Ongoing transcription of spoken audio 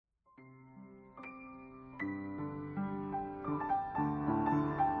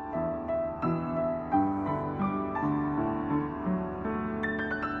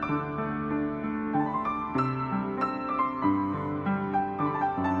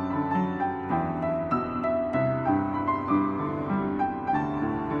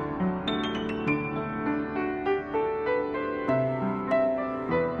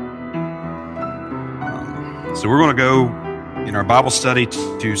So we're going to go in our Bible study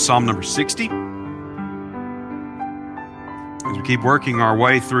to Psalm number 60. As we keep working our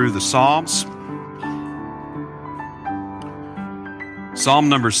way through the Psalms. Psalm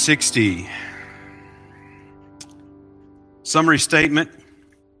number 60. Summary statement.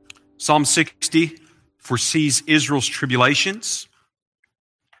 Psalm 60 foresees Israel's tribulations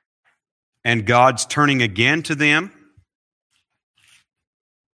and God's turning again to them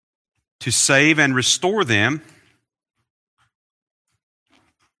to save and restore them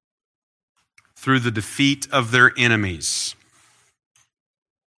through the defeat of their enemies.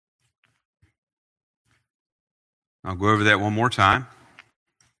 I'll go over that one more time.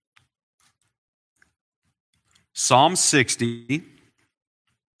 Psalm 60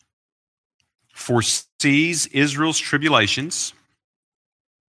 foresees Israel's tribulations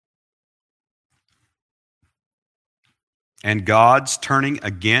and God's turning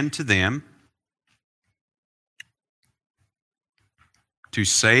again to them to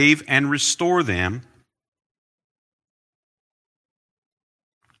save and restore them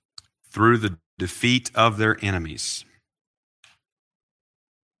through the defeat of their enemies.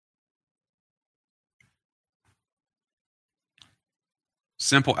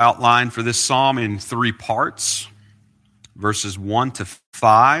 Simple outline for this psalm in 3 parts. Verses 1 to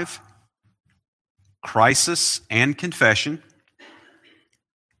 5, crisis and confession.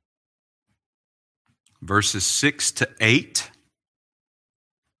 Verses 6 to 8,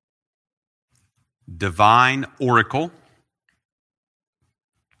 divine oracle.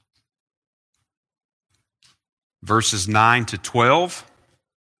 Verses 9 to 12,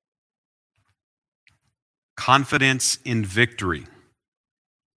 confidence in victory.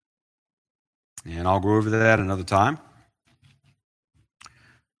 And I'll go over that another time.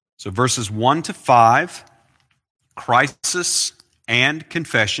 So verses 1 to 5, crisis and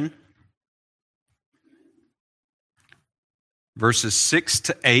confession. Verses 6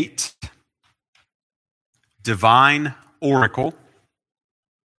 to 8, divine oracle.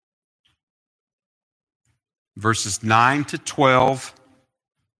 Verses 9 to 12,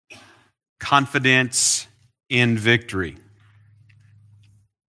 confidence in victory.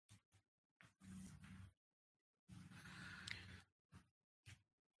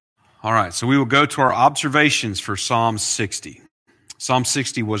 All right, so we will go to our observations for Psalm 60. Psalm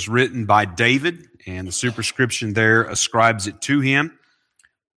 60 was written by David, and the superscription there ascribes it to him,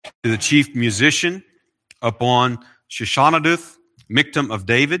 to the chief musician upon Shishanaduth, Miktam of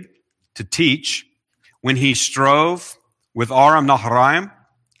David, to teach, when he strove with Aram Naharaim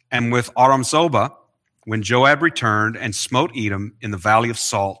and with Aram Zobah, when Joab returned and smote Edom in the valley of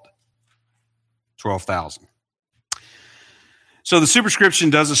Salt, 12,000. So the superscription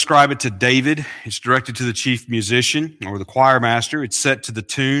does ascribe it to David. It's directed to the chief musician or the choir master. It's set to the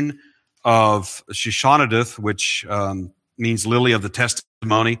tune of Shishanaduth, which means lily of the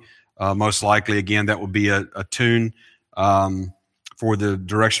testimony. Most likely, again, that would be a tune for the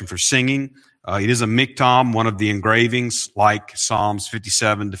direction for singing. It is a miktam, one of the engravings, like Psalms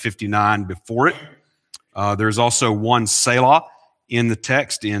 57 to 59 before it. There's also one Selah in the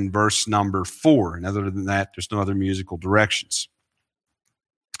text in verse number 4. And other than that, there's no other musical directions.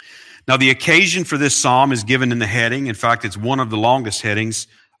 Now, the occasion for this psalm is given in the heading. In fact, it's one of the longest headings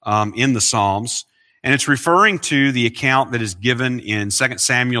in the Psalms. And it's referring to the account that is given in 2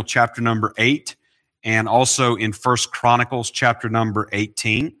 Samuel chapter number 8 and also in 1 Chronicles chapter number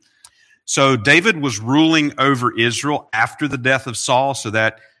 18. So David was ruling over Israel after the death of Saul, so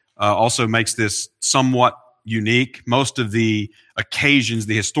that also makes this somewhat unique. Most of the occasions,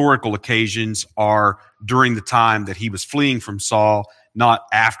 the historical occasions, are during the time that he was fleeing from Saul, not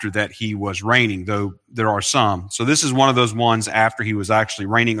after that he was reigning, though there are some. So this is one of those ones after he was actually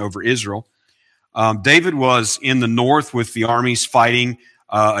reigning over Israel. David was in the north with the armies fighting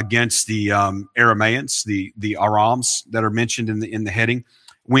against the Arameans, the Arams that are mentioned in the heading,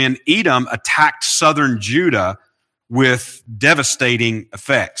 when Edom attacked southern Judah with devastating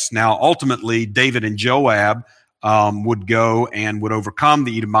effects. Now, ultimately, David and Joab would go and would overcome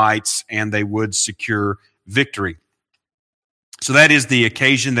the Edomites, and they would secure victory. So that is the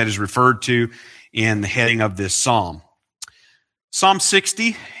occasion that is referred to in the heading of this psalm. Psalm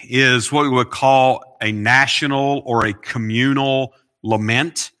 60 is what we would call a national or a communal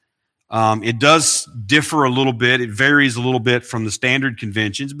lament. It does differ a little bit. It varies a little bit from the standard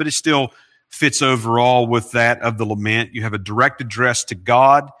conventions, but it still fits overall with that of the lament. You have a direct address to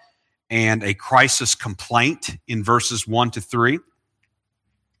God and a crisis complaint in verses 1 to 3.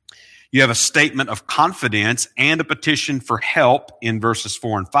 You have a statement of confidence and a petition for help in verses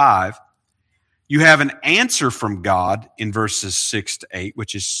 4 and 5. You have an answer from God in verses 6 to 8,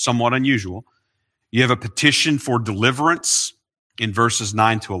 which is somewhat unusual. You have a petition for deliverance in verses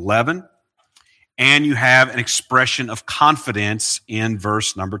 9 to 11. And you have an expression of confidence in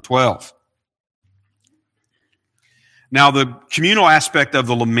verse number 12. Now, the communal aspect of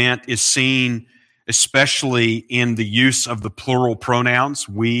the lament is seen especially in the use of the plural pronouns,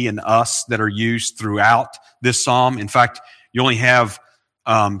 we and us, that are used throughout this psalm. In fact, you only have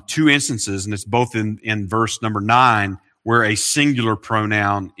two instances, and it's both in verse number 9, where a singular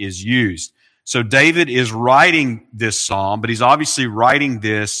pronoun is used. So David is writing this psalm, but he's obviously writing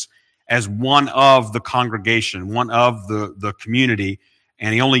this as one of the congregation, one of the community,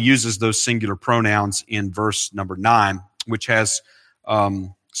 and he only uses those singular pronouns in verse number 9, which has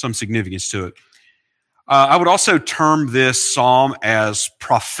some significance to it. I would also term this psalm as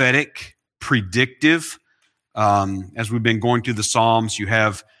prophetic, predictive. As we've been going through the Psalms, you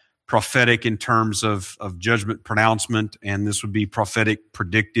have prophetic in terms of judgment pronouncement, and this would be prophetic,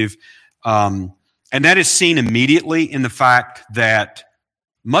 predictive. And that is seen immediately in the fact that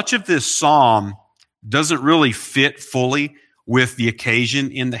much of this psalm doesn't really fit fully with the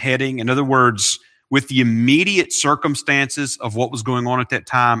occasion in the heading. In other words, with the immediate circumstances of what was going on at that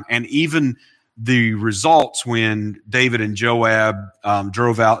time, and even the results when David and Joab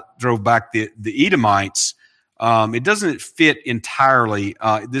drove back the Edomites, it doesn't fit entirely.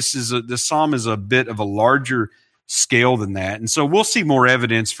 This psalm is a bit of a larger scale than that, and so we'll see more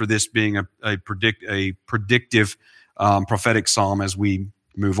evidence for this being a predictive prophetic psalm as we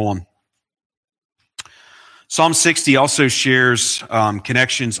move on. Psalm 60 also shares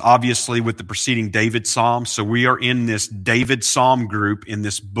connections, obviously, with the preceding David psalm. So we are in this David psalm group in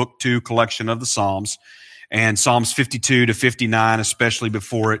this Book 2 collection of the Psalms, and Psalms 52 to 59, especially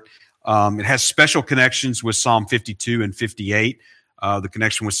before it. It has special connections with Psalm 52 and 58. The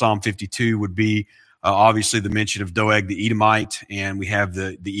connection with Psalm 52 would be obviously the mention of Doeg the Edomite, and we have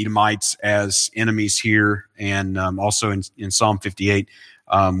the Edomites as enemies here, and also in Psalm 58,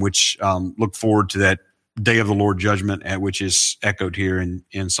 which look forward to that day of the Lord judgment, which is echoed here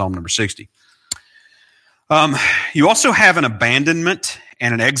in Psalm number 60. You also have an abandonment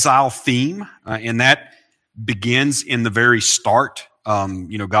and an exile theme, and that begins in the very start.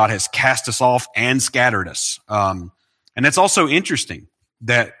 God has cast us off and scattered us. And that's also interesting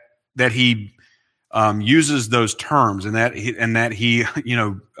that he uses those terms and that he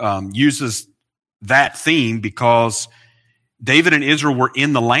uses that theme because David and Israel were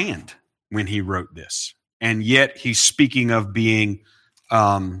in the land when he wrote this. And yet he's speaking of being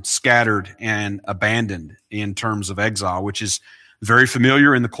scattered and abandoned in terms of exile, which is very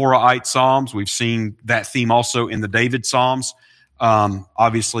familiar in the Korahite Psalms. We've seen that theme also in the David Psalms.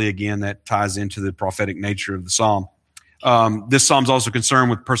 Obviously, again, that ties into the prophetic nature of the psalm. This psalm is also concerned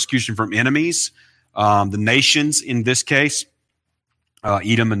with persecution from enemies, the nations in this case,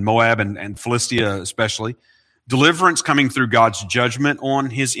 Edom and Moab and Philistia especially. Deliverance coming through God's judgment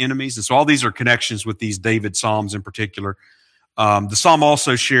on his enemies. And so all these are connections with these David Psalms in particular. The psalm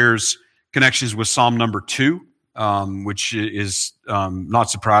also shares connections with Psalm number 2, which is not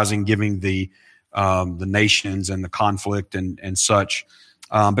surprising given the nations and the conflict and such.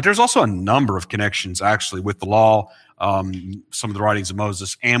 But there's also a number of connections actually with the law, some of the writings of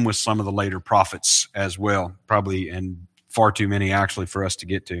Moses, and with some of the later prophets as well, probably, and far too many actually for us to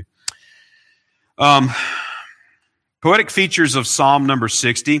get to. Poetic features of Psalm number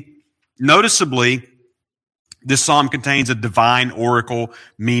 60. Noticeably, this psalm contains a divine oracle,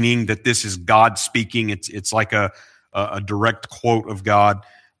 meaning that this is God speaking. It's like a direct quote of God.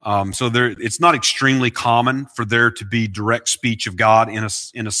 So it's not extremely common for there to be direct speech of God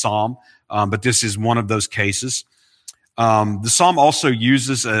in a psalm, but this is one of those cases. The psalm also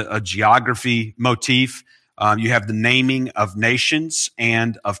uses a geography motif. You have the naming of nations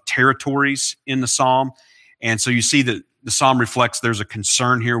and of territories in the psalm. And so you see that the psalm reflects there's a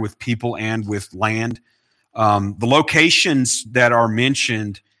concern here with people and with land. The locations that are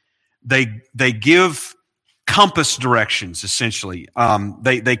mentioned, they give compass directions, essentially.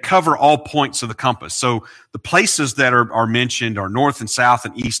 They cover all points of the compass. So the places that are mentioned are north and south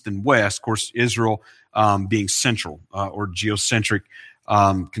and east and west. Of course, Israel being central or geocentric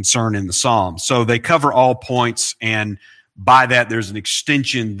concern in the psalm. So they cover all points, and by that, there's an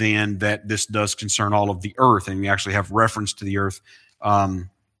extension then that this does concern all of the earth, and we actually have reference to the earth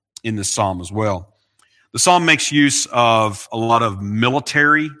in this psalm as well. The psalm makes use of a lot of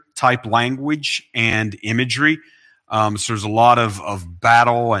military-type language and imagery. So there's a lot of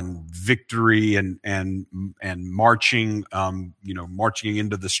battle and victory and marching, marching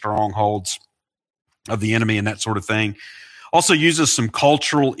into the strongholds of the enemy and that sort of thing. Also uses some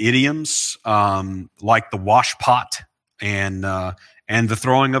cultural idioms like the wash pot and the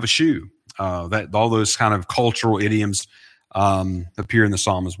throwing of a shoe. That all those kind of cultural idioms appear in the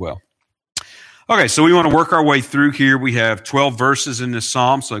psalm as well. Okay, so we want to work our way through here. We have 12 verses in this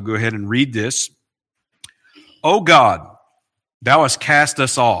psalm, so I'll go ahead and read this. O God, thou hast cast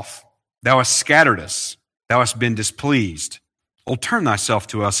us off. Thou hast scattered us. Thou hast been displeased. O turn thyself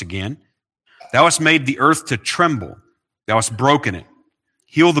to us again. Thou hast made the earth to tremble. Thou hast broken it.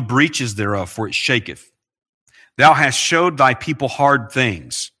 Heal the breaches thereof, for it shaketh. Thou hast showed thy people hard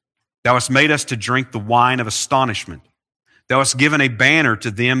things. Thou hast made us to drink the wine of astonishment. Thou hast given a banner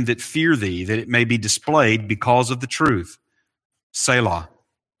to them that fear thee, that it may be displayed because of the truth. Selah.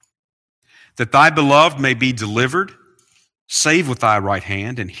 That thy beloved may be delivered, save with thy right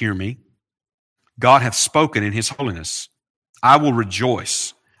hand, and hear me. God hath spoken in his holiness. I will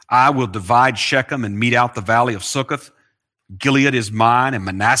rejoice. I will divide Shechem and mete out the valley of Succoth. Gilead is mine, and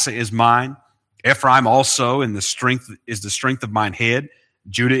Manasseh is mine. Ephraim also is the strength of mine head.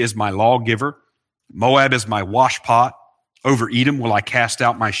 Judah is my lawgiver. Moab is my washpot. Over Edom will I cast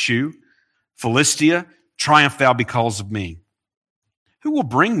out my shoe. Philistia, triumph thou because of me. Who will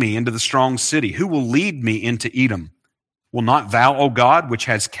bring me into the strong city? Who will lead me into Edom? Will not thou, O God, which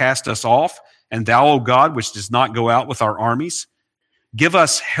has cast us off, and thou, O God, which does not go out with our armies? Give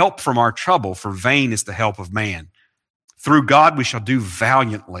us help from our trouble, for vain is the help of man. Through God we shall do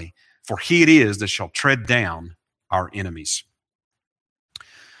valiantly, for he it is that shall tread down our enemies.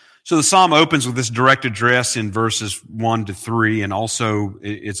 So the psalm opens with this direct address in verses 1 to 3, and also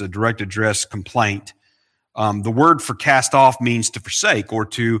it's a direct address complaint. The word for cast off means to forsake or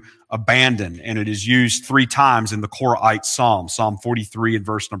to abandon, and it is used 3 times in the Korahite psalm. Psalm 43 in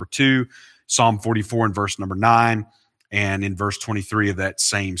verse number 2, Psalm 44 in verse number 9, and in verse 23 of that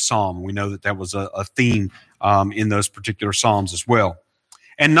same psalm. We know that was a theme in those particular psalms as well.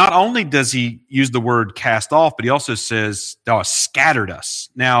 And not only does he use the word cast off, but he also says, thou hast scattered us.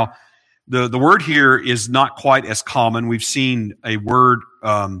 Now, the word here is not quite as common. We've seen a word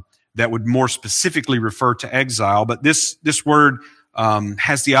that would more specifically refer to exile, but this word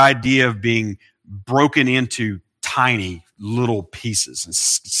has the idea of being broken into tiny little pieces, and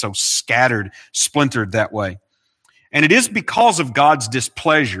so scattered, splintered that way. And it is because of God's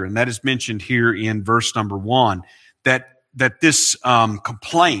displeasure, and that is mentioned here in verse number 1, that this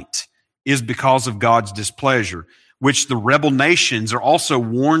complaint is because of God's displeasure, which the rebel nations are also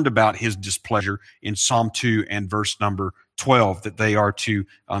warned about his displeasure in Psalm 2 and verse number 12, that they are to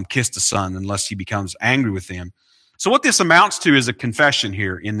kiss the Son unless he becomes angry with them. So what this amounts to is a confession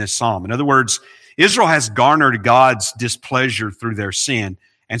here in this psalm. In other words, Israel has garnered God's displeasure through their sin,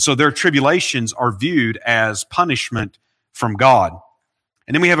 and so their tribulations are viewed as punishment from God.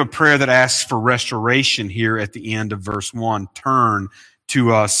 And then we have a prayer that asks for restoration here at the end of verse 1, turn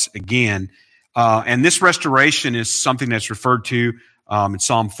to us again. And this restoration is something that's referred to in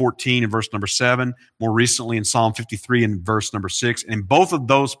Psalm 14 and verse number 7, more recently in Psalm 53 and verse number 6. And in both of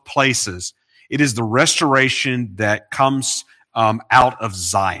those places, it is the restoration that comes out of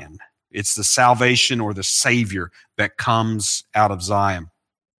Zion. It's the salvation or the Savior that comes out of Zion.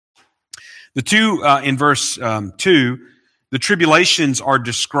 The two, in verse 2, the tribulations are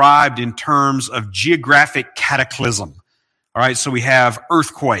described in terms of geographic cataclysm. All right, so we have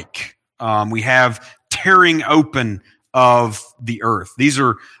earthquake. We have tearing open of the earth. These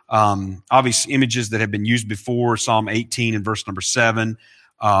are obvious images that have been used before. Psalm 18 and verse number 7,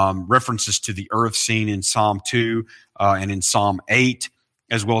 references to the earth seen in Psalm 2 and in Psalm 8,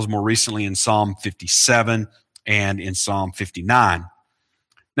 as well as more recently in Psalm 57 and in Psalm 59.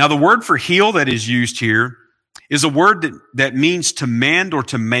 Now, the word for heal that is used here is a word that means to mend or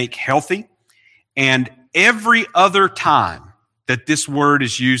to make healthy. And every other time that this word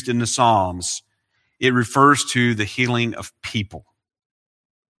is used in the Psalms, it refers to the healing of people.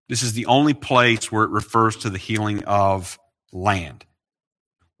 This is the only place where it refers to the healing of land.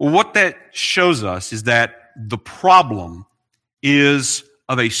 Well, what that shows us is that the problem is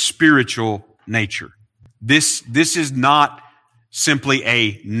of a spiritual nature. This is not simply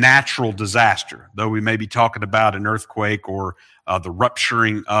a natural disaster, though we may be talking about an earthquake or the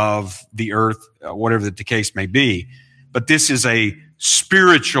rupturing of the earth, whatever the case may be. But this is a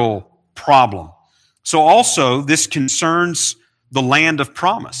spiritual problem. So also, this concerns the land of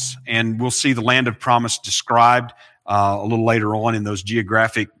promise. And we'll see the land of promise described a little later on in those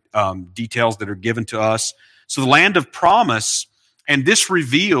geographic details that are given to us. So the land of promise, and this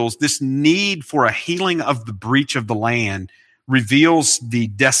reveals this need for a healing of the breach of the land, reveals the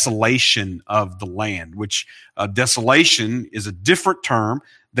desolation of the land, which desolation is a different term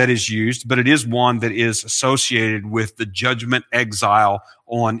that is used, but it is one that is associated with the judgment exile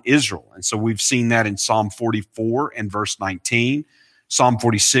on Israel. And so we've seen that in Psalm 44 and verse 19, Psalm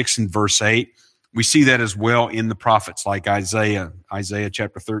 46 and verse 8. We see that as well in the prophets like Isaiah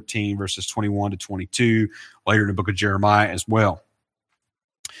chapter 13, verses 21 to 22, later in the book of Jeremiah as well.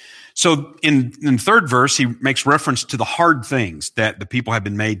 So in the third verse, he makes reference to the hard things that the people have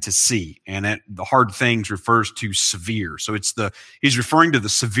been made to see. And the hard things refers to severe. So he's referring to the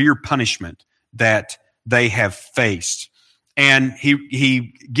severe punishment that they have faced. And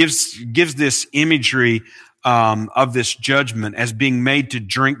he gives this imagery of this judgment as being made to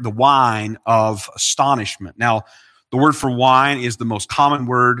drink the wine of astonishment. Now, the word for wine is the most common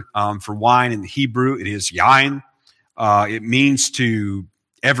word for wine in the Hebrew. It is yain. It means to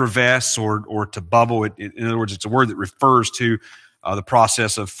effervesce or to bubble. In other words, it's a word that refers to the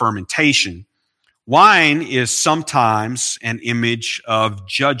process of fermentation. Wine is sometimes an image of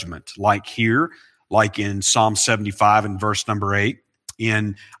judgment, like here, like in Psalm 75 and verse number 8.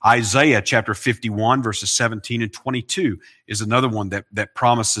 In Isaiah chapter 51, verses 17 and 22 is another one that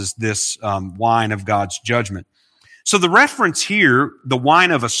promises this wine of God's judgment. So the reference here, the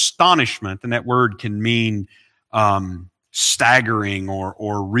wine of astonishment, and that word can mean staggering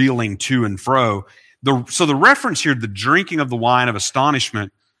or reeling to and fro. So the reference here, the drinking of the wine of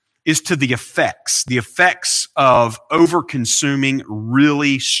astonishment, is to the effects of over-consuming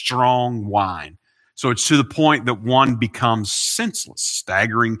really strong wine. So it's to the point that one becomes senseless,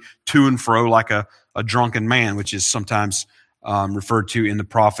 staggering to and fro like a drunken man, which is sometimes referred to in the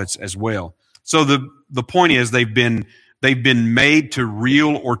prophets as well. So the point is they've been made to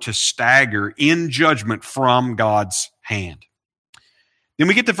reel or to stagger in judgment from God's hand. Then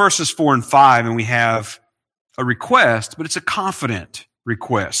we get to verses 4 and 5, and we have a request, but it's a confident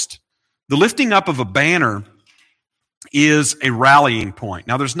request. The lifting up of a banner is a rallying point.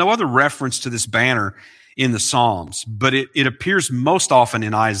 Now, there's no other reference to this banner in the Psalms, but it appears most often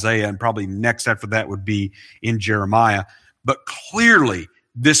in Isaiah, and probably next after that would be in Jeremiah. But clearly,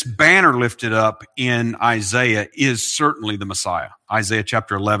 this banner lifted up in Isaiah is certainly the Messiah. Isaiah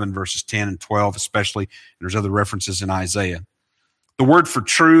chapter 11, verses 10 and 12 especially. And there's other references in Isaiah. The word for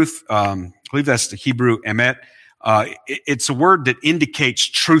truth, I believe that's the Hebrew emet. It's a word that indicates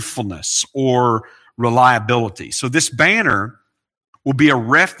truthfulness or reliability. So this banner will be a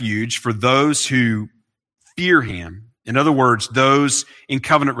refuge for those who fear him. In other words, those in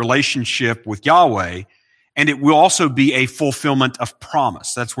covenant relationship with Yahweh. And it will also be a fulfillment of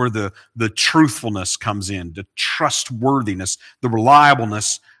promise. That's where the truthfulness comes in, the trustworthiness, the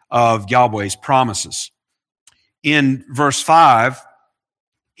reliableness of Yahweh's promises. In verse 5,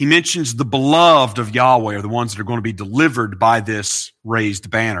 he mentions the beloved of Yahweh are the ones that are going to be delivered by this raised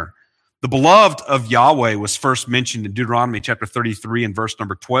banner. The beloved of Yahweh was first mentioned in Deuteronomy chapter 33 and verse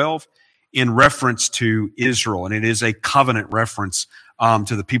number 12 in reference to Israel. And it is a covenant reference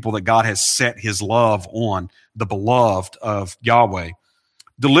to the people that God has set his love on, the beloved of Yahweh.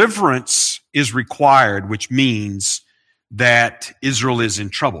 Deliverance is required, which means that Israel is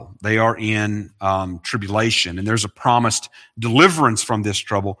in trouble. They are in tribulation, and there's a promised deliverance from this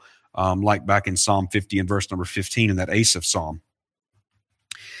trouble, like back in Psalm 50 and verse number 15 in that Asaph psalm.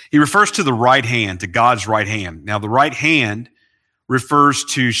 He refers to the right hand, to God's right hand. Now, the right hand refers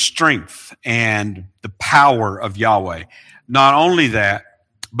to strength and the power of Yahweh. Not only that,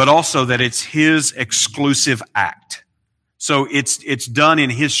 but also that it's his exclusive act. So it's done in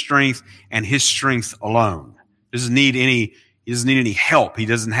his strength and his strength alone. He doesn't need any help. He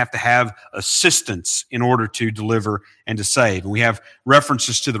doesn't have to have assistance in order to deliver and to save. And we have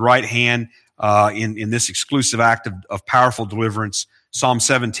references to the right hand in this exclusive act of powerful deliverance. Psalm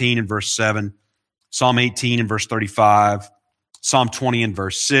 17 and verse 7, Psalm 18 and verse 35, Psalm 20 and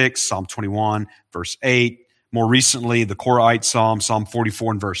verse 6, Psalm 21, verse 8. More recently, the Korahite Psalm, Psalm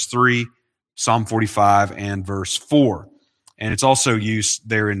 44 and verse 3, Psalm 45 and verse 4. And it's also used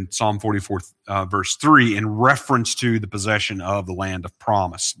there in Psalm 44, verse 3, in reference to the possession of the land of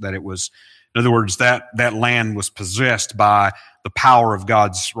promise. That it was, in other words, that land was possessed by the power of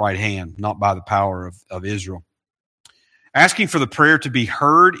God's right hand, not by the power of Israel. Asking for the prayer to be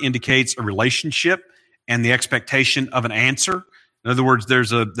heard indicates a relationship and the expectation of an answer. In other words,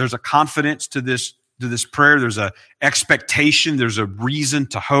 there's a confidence to this prayer. There's a expectation. There's a reason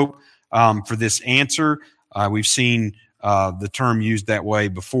to hope for this answer. We've seen the term used that way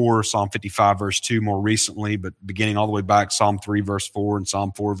before, Psalm 55, verse 2 more recently, but beginning all the way back, Psalm 3, verse 4, and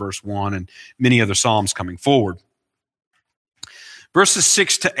Psalm 4, verse 1, and many other Psalms coming forward. Verses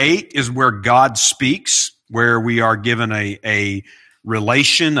 6 to 8 is where God speaks, where we are given a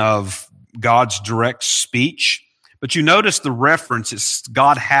relation of God's direct speech. But you notice the reference is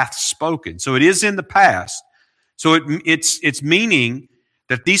God hath spoken. So it is in the past. So it's meaning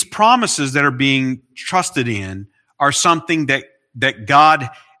that these promises that are being trusted in are something that that God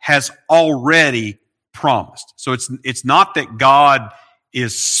has already promised. So it's not that God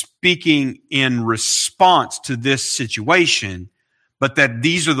is speaking in response to this situation, but that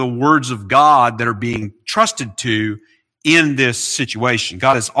these are the words of God that are being trusted to in this situation.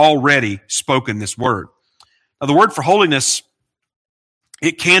 God has already spoken this word. Now, the word for holiness,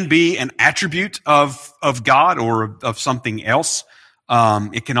 it can be an attribute of God or of something else.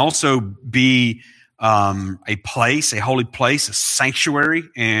 It can also be a place, a holy place, a sanctuary,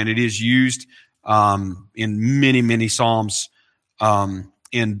 and it is used in many, many Psalms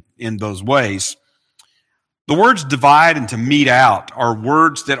in those ways. The words divide and to mete out are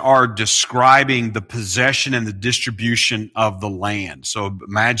words that are describing the possession and the distribution of the land. So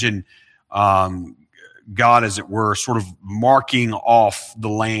imagine God, as it were, sort of marking off the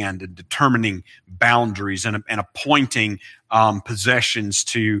land and determining boundaries and appointing possessions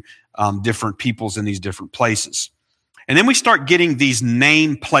to different peoples in these different places. And then we start getting these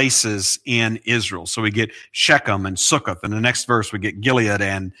name places in Israel. So we get Shechem and Succoth. In the next verse, we get Gilead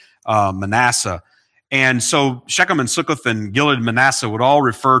and Manasseh. And so Shechem and Succoth and Gilead and Manasseh would all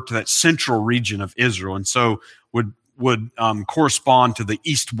refer to that central region of Israel. And so would correspond to the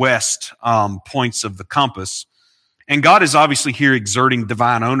east-west points of the compass. And God is obviously here exerting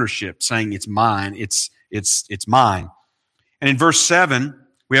divine ownership, saying it's mine, it's mine. And in verse 7,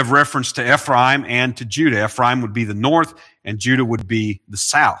 we have reference to Ephraim and to Judah. Ephraim would be the north, and Judah would be the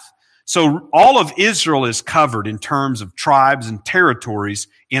south. So all of Israel is covered in terms of tribes and territories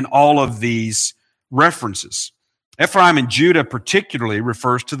in all of these references. Ephraim and Judah particularly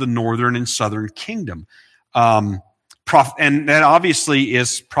refers to the northern and southern kingdom. And that obviously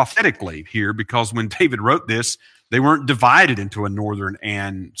is prophetically here, because when David wrote this, they weren't divided into a northern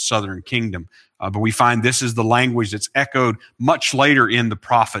and southern kingdom. But we find this is the language that's echoed much later in the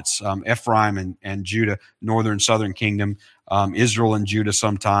prophets, Ephraim and Judah, northern, southern kingdom, Israel and Judah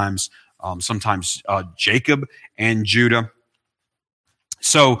sometimes Jacob and Judah.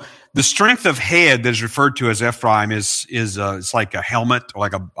 So the strength of head that is referred to as Ephraim is it's like a helmet, or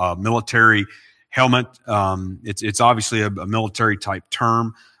like a military helmet. It's obviously a military type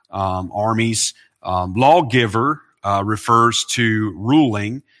term. Armies. Lawgiver refers to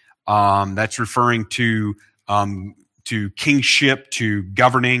ruling. That's referring to kingship, to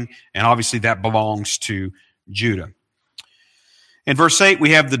governing, and obviously that belongs to Judah. In verse 8,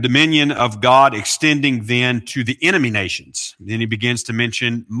 we have the dominion of God extending then to the enemy nations. Then he begins to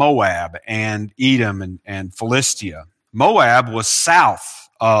mention Moab and Edom and Philistia. Moab was south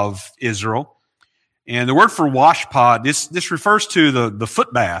of Israel. And the word for washpot, this refers to the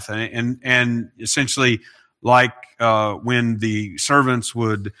foot bath, and essentially like when the servants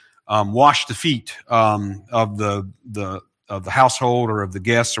would wash the feet of the household or of the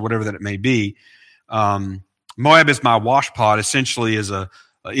guests or whatever that it may be. Moab is my washpot essentially is a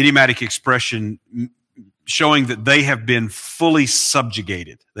idiomatic expression showing that they have been fully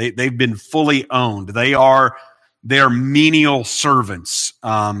subjugated. They've been fully owned. They are menial servants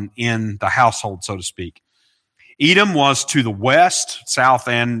in the household, so to speak. Edom was to the west, south,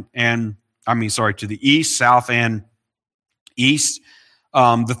 to the east, south, and east.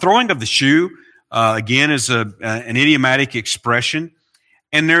 The throwing of the shoe, again, is an idiomatic expression.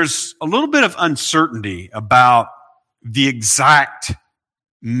 And there's a little bit of uncertainty about the exact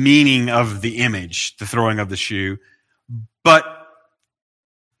meaning of the image, the throwing of the shoe. But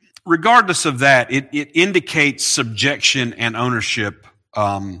regardless of that, it indicates subjection and ownership,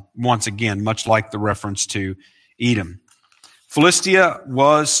 once again, much like the reference to Edom. Philistia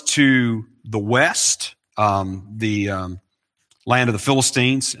was to the west, the land of the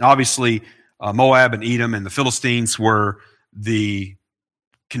Philistines. And obviously, Moab and Edom and the Philistines were the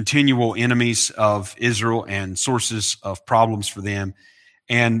continual enemies of Israel and sources of problems for them.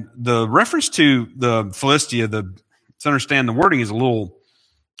 And the reference to the Philistia, to understand the wording is a little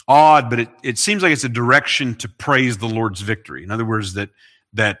odd, but it seems like it's a direction to praise the Lord's victory. In other words, that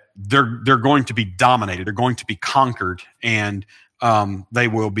they're going to be dominated, they're going to be conquered, and they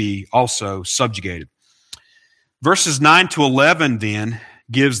will be also subjugated. Verses 9 to 11 then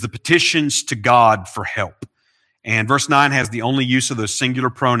gives the petitions to God for help. And verse 9 has the only use of those singular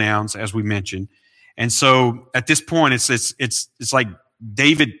pronouns, as we mentioned. And so at this point, it's like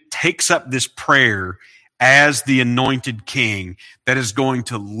David takes up this prayer as the anointed king that is going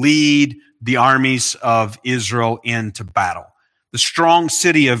to lead the armies of Israel into battle. The strong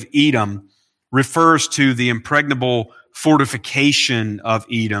city of Edom refers to the impregnable fortification of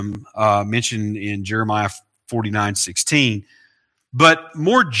Edom, mentioned in Jeremiah 49:16. But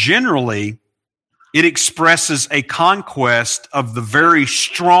more generally, it expresses a conquest of the very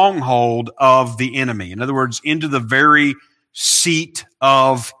stronghold of the enemy. In other words, into the very seat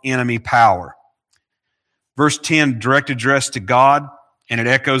of enemy power. Verse 10, direct address to God, and it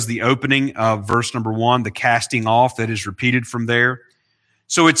echoes the opening of verse number 1, the casting off that is repeated from there.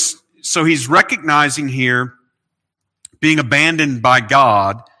 So he's recognizing here being abandoned by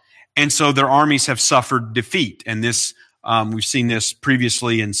God, and so their armies have suffered defeat. And this we've seen this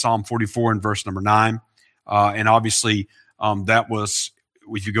previously in Psalm 44 and verse number 9. And obviously that was,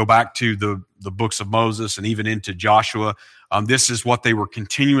 if you go back to the books of Moses and even into Joshua, this is what they were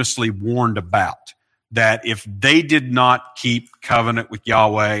continuously warned about. That if they did not keep covenant with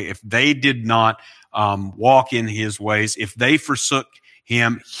Yahweh, if they did not walk in his ways, if they forsook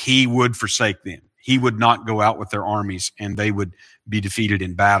him, he would forsake them. He would not go out with their armies, and they would be defeated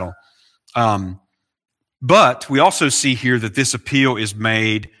in battle. But we also see here that this appeal is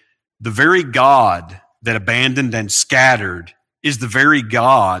made, the very God that abandoned and scattered is the very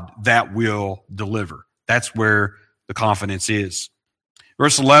God that will deliver. That's where the confidence is.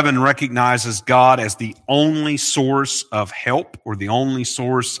 Verse 11 recognizes God as the only source of help or the only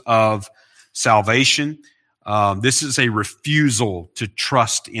source of salvation. This is a refusal to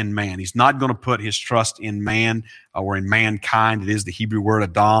trust in man. He's not going to put his trust in man or in mankind. It is the Hebrew word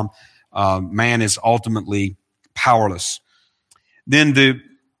Adam. Man is ultimately powerless. Then the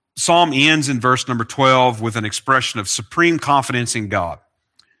psalm ends in verse number 12 with an expression of supreme confidence in God.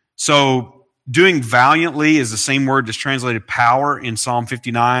 So doing valiantly is the same word that's translated power in Psalm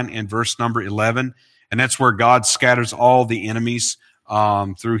 59 and verse number 11. And that's where God scatters all the enemies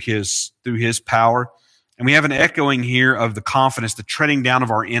through his power. And we have an echoing here of the confidence, the treading down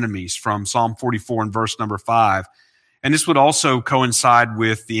of our enemies from Psalm 44 and verse number 5. And this would also coincide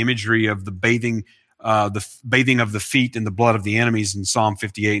with the imagery of the bathing of the feet in the blood of the enemies in Psalm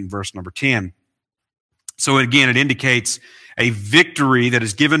 58 and verse number 10. So again, it indicates a victory that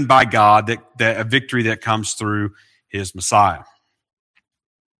is given by God, that a victory that comes through his Messiah.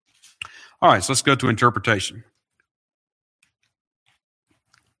 All right, so let's go to interpretation.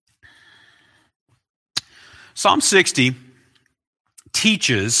 Psalm 60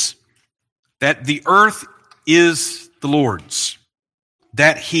 teaches that the earth is the Lord's,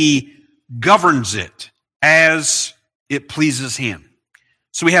 that he governs it as it pleases him.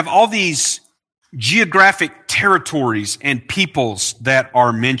 So we have all these geographic territories and peoples that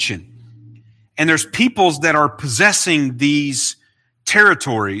are mentioned. And there's peoples that are possessing these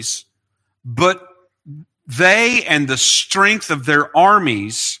territories, but they and the strength of their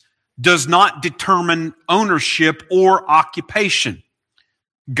armies does not determine ownership or occupation.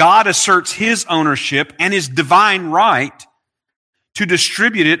 God asserts his ownership and his divine right to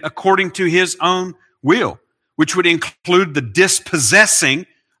distribute it according to his own will, which would include the dispossessing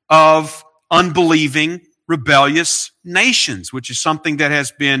of unbelieving, rebellious nations, which is something that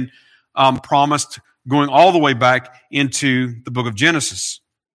has been promised going all the way back into the book of Genesis.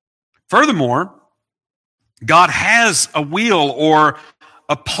 Furthermore, God has a will or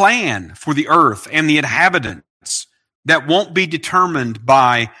a plan for the earth and the inhabitants that won't be determined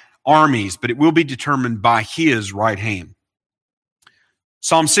by armies, but it will be determined by his right hand.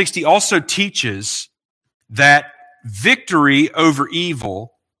 Psalm 60 also teaches that victory over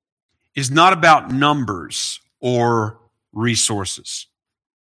evil is not about numbers or resources.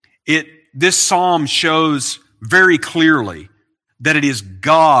 This psalm shows very clearly that it is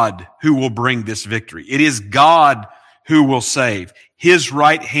God who will bring this victory. It is God who will save. His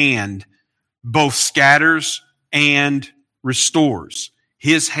right hand both scatters and restores.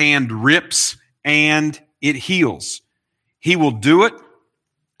 His hand rips and it heals. He will do it,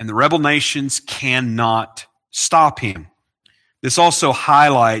 and the rebel nations cannot stop him. This also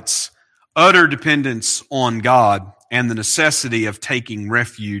highlights utter dependence on God and the necessity of taking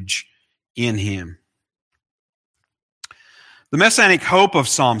refuge in him. The messianic hope of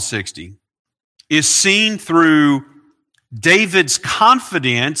Psalm 60 is seen through David's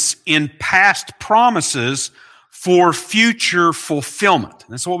confidence in past promises for future fulfillment.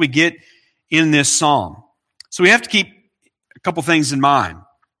 That's what we get in this psalm. So we have to keep a couple things in mind.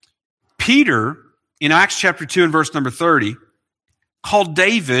 Peter, in Acts chapter 2 and verse number 30, called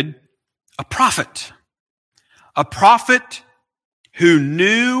David a prophet who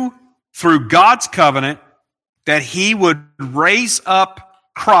knew through God's covenant that he would raise up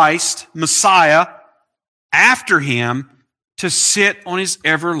Christ, Messiah, after him to sit on his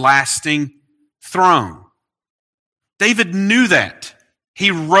everlasting throne. David knew that. He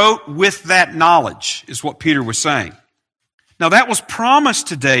wrote with that knowledge, is what Peter was saying. Now that was promised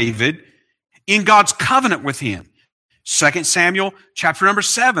to David in God's covenant with him. 2 Samuel chapter number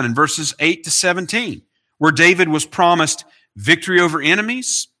 7 and verses 8 to 17, where David was promised victory over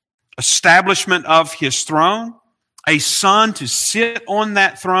enemies, establishment of his throne, a son to sit on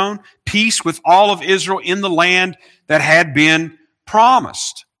that throne, peace with all of Israel in the land that had been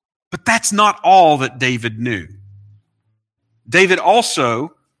promised. But that's not all that David knew. David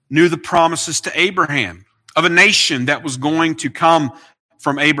also knew the promises to Abraham of a nation that was going to come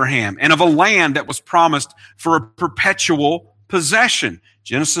from Abraham and of a land that was promised for a perpetual possession.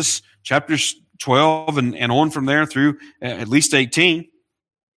 Genesis chapters 12 and on from there through at least 18.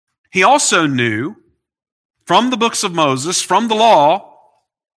 He also knew from the books of Moses, from the law,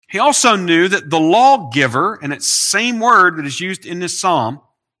 he also knew that the lawgiver, and it's the same word that is used in this psalm,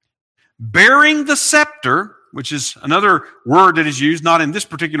 bearing the scepter, which is another word that is used not in this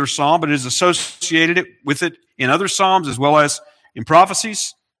particular psalm, but is associated with it in other psalms as well as in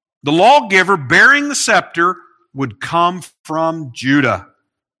prophecies. The lawgiver bearing the scepter would come from Judah.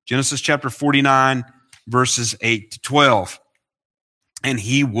 Genesis chapter 49, verses 8 to 12. And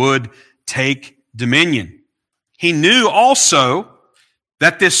he would take dominion. He knew also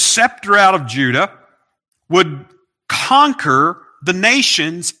that this scepter out of Judah would conquer the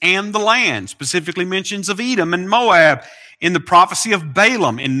nations and the land, specifically mentions of Edom and Moab in the prophecy of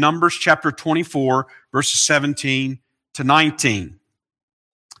Balaam in Numbers chapter 24, verses 17 to 19.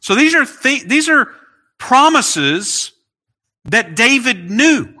 So these are promises that David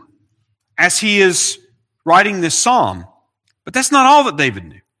knew as he is writing this psalm. But that's not all that David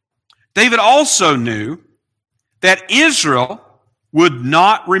knew. David also knew that Israel would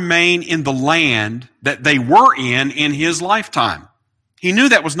not remain in the land that they were in his lifetime. He knew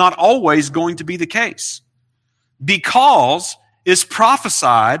that was not always going to be the case, because it's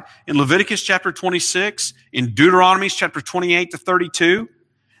prophesied in Leviticus chapter 26, in Deuteronomy chapter 28 to 32,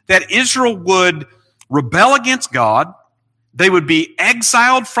 that Israel would rebel against God, they would be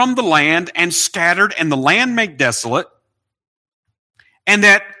exiled from the land and scattered and the land made desolate, and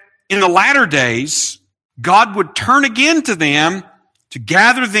that in the latter days, God would turn again to them to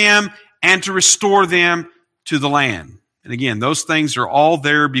gather them and to restore them to the land. And again, those things are all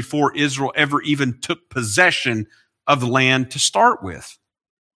there before Israel ever even took possession of the land to start with.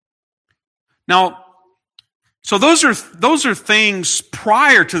 Now, so those are things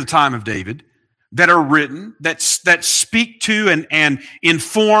prior to the time of David that are written, that speak to and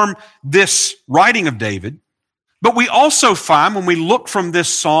inform this writing of David. But we also find, when we look from this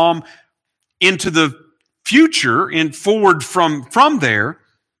psalm into the future and forward from there,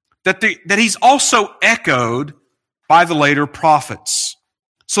 that he's also echoed by the later prophets.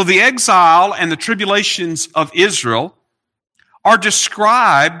 So the exile and the tribulations of Israel are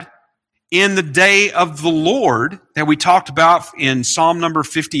described in the day of the Lord that we talked about in Psalm number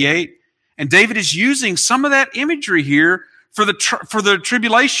 58. And David is using some of that imagery here for the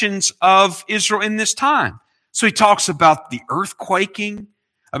tribulations of Israel in this time. So he talks about the earth quaking,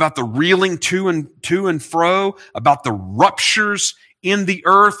 about the reeling to and fro, about the ruptures in the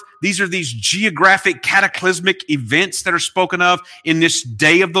earth. These are these geographic cataclysmic events that are spoken of in this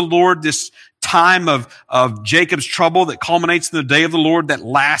day of the Lord, this time of Jacob's trouble that culminates in the day of the Lord, that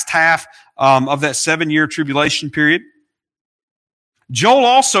last half of that 7-year tribulation period. Joel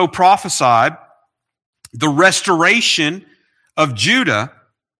also prophesied the restoration of Judah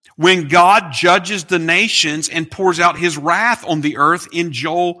when God judges the nations and pours out his wrath on the earth in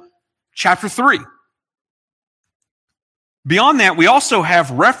Joel chapter 3. Beyond that, we also have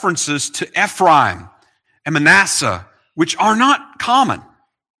references to Ephraim and Manasseh, which are not common.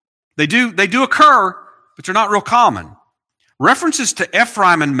 They do occur, but they're not real common. References to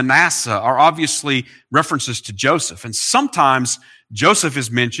Ephraim and Manasseh are obviously references to Joseph, and sometimes Joseph is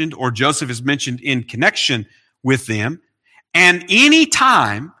mentioned, or Joseph is mentioned in connection with them. And any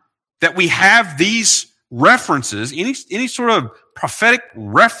time that we have these references, any sort of prophetic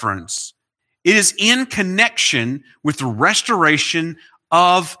reference, it is in connection with the restoration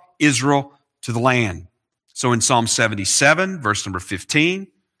of Israel to the land. So in Psalm 77, verse number 15,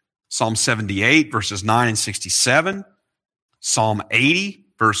 Psalm 78, verses 9 and 67, Psalm 80,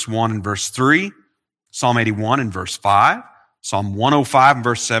 verse 1 and verse 3, Psalm 81 and verse 5, Psalm 105 and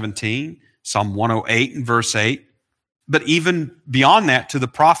verse 17, Psalm 108 and verse 8, but even beyond that to the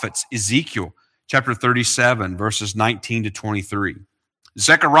prophets, Ezekiel chapter 37, verses 19 to 23,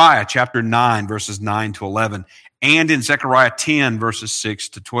 Zechariah chapter 9, verses 9 to 11, and in Zechariah 10, verses 6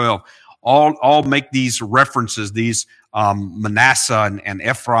 to 12. All make these references, these Manasseh and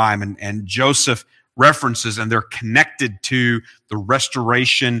Ephraim and Joseph references, and they're connected to the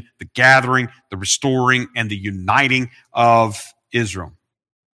restoration, the gathering, the restoring, and the uniting of Israel.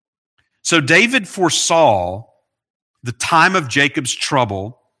 So David foresaw the time of Jacob's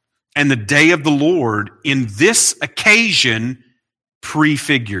trouble and the day of the Lord in this occasion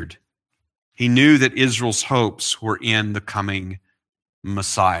prefigured. He knew that Israel's hopes were in the coming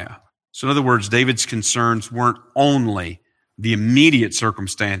Messiah. So in other words, David's concerns weren't only the immediate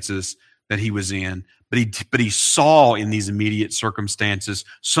circumstances that he was in, but he saw in these immediate circumstances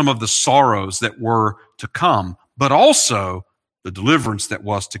some of the sorrows that were to come, but also the deliverance that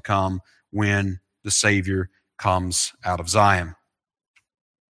was to come when the Savior comes out of Zion.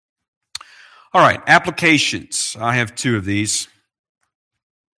 All right, applications. I have two of these.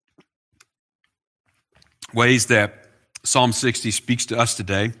 Ways that Psalm 60 speaks to us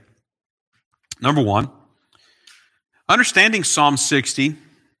today. Number one, understanding Psalm 60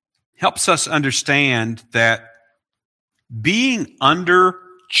 helps us understand that being under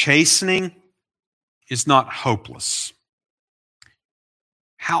chastening is not hopeless.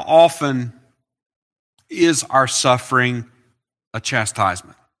 How often is our suffering a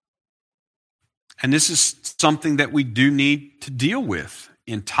chastisement? And this is something that we do need to deal with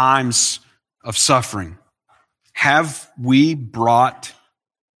in times of suffering. Have we brought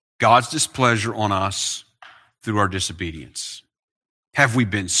God's displeasure on us through our disobedience? Have we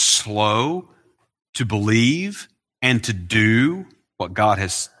been slow to believe and to do what God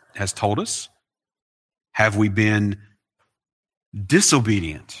has told us? Have we been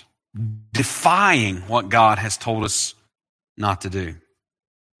disobedient, defying what God has told us not to do?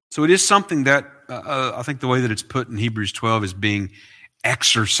 So it is something that I think the way that it's put in Hebrews 12 is being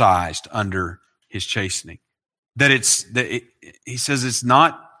exercised under his chastening. He says it's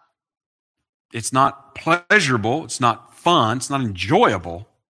not pleasurable, it's not fun, it's not enjoyable,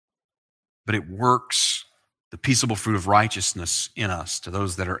 but it works the peaceable fruit of righteousness in us to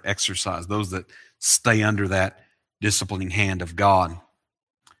those that are exercised, those that stay under that disciplining hand of God.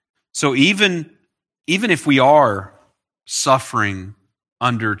 So even if we are suffering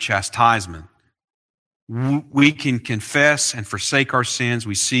under chastisement, we can confess and forsake our sins.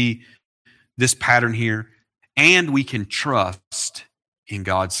 We see this pattern here, and we can trust in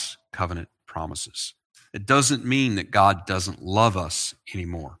God's covenant promises. It doesn't mean that God doesn't love us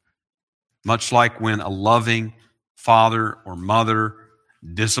anymore. Much like when a loving father or mother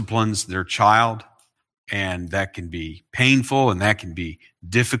disciplines their child, and that can be painful and that can be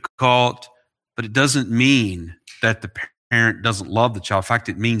difficult, but it doesn't mean that the parent doesn't love the child. In fact,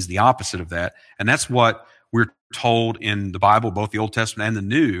 it means the opposite of that. And that's what we're told in the Bible, both the Old Testament and the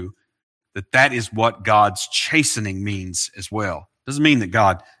New, that is what God's chastening means as well. It doesn't mean that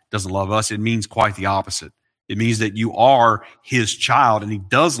God doesn't love us. It means quite the opposite. It means that you are his child and he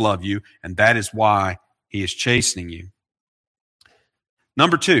does love you, and that is why he is chastening you.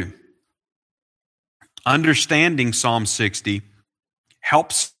 Number two, understanding Psalm 60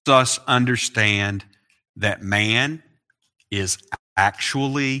 helps us understand that man is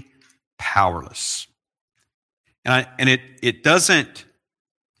actually powerless. And it doesn't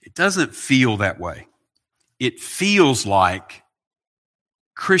feel that way. It feels like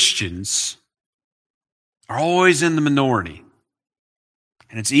Christians are always in the minority.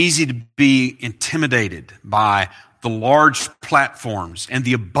 And it's easy to be intimidated by the large platforms and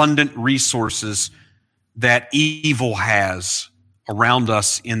the abundant resources that evil has around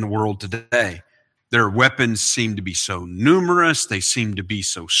us in the world today. Their weapons seem to be so numerous. They seem to be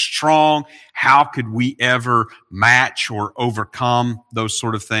so strong. How could we ever match or overcome those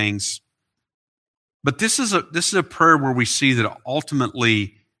sort of things? But this is a prayer where we see that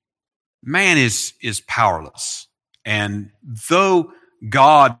ultimately man is powerless. And though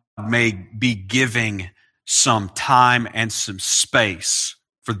God may be giving some time and some space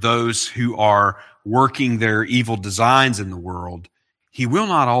for those who are working their evil designs in the world, he will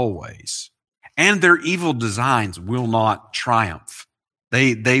not always. And their evil designs will not triumph.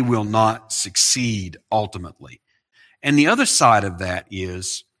 They will not succeed ultimately. And the other side of that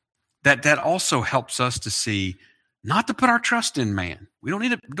is that also helps us to see not to put our trust in man. We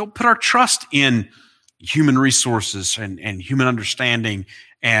don't put our trust in human resources and human understanding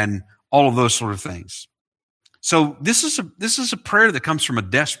and all of those sort of things. So this is a prayer that comes from a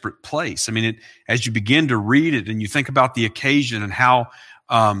desperate place. I mean, as you begin to read it and you think about the occasion and how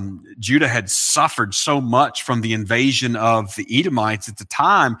Judah had suffered so much from the invasion of the Edomites at the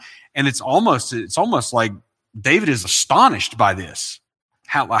time, and it's almost like David is astonished by this.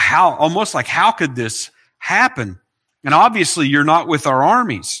 How could this happen? And obviously, you're not with our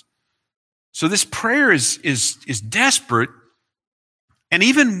armies. So this prayer is desperate. And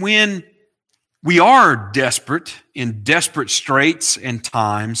even when we are desperate, in desperate straits and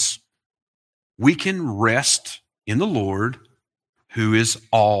times, we can rest in the Lord, who is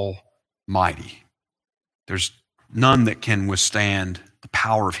almighty. There's none that can withstand the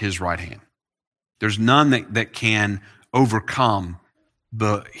power of his right hand. There's none that can overcome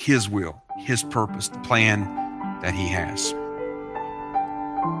his will. His purpose, the plan that He has.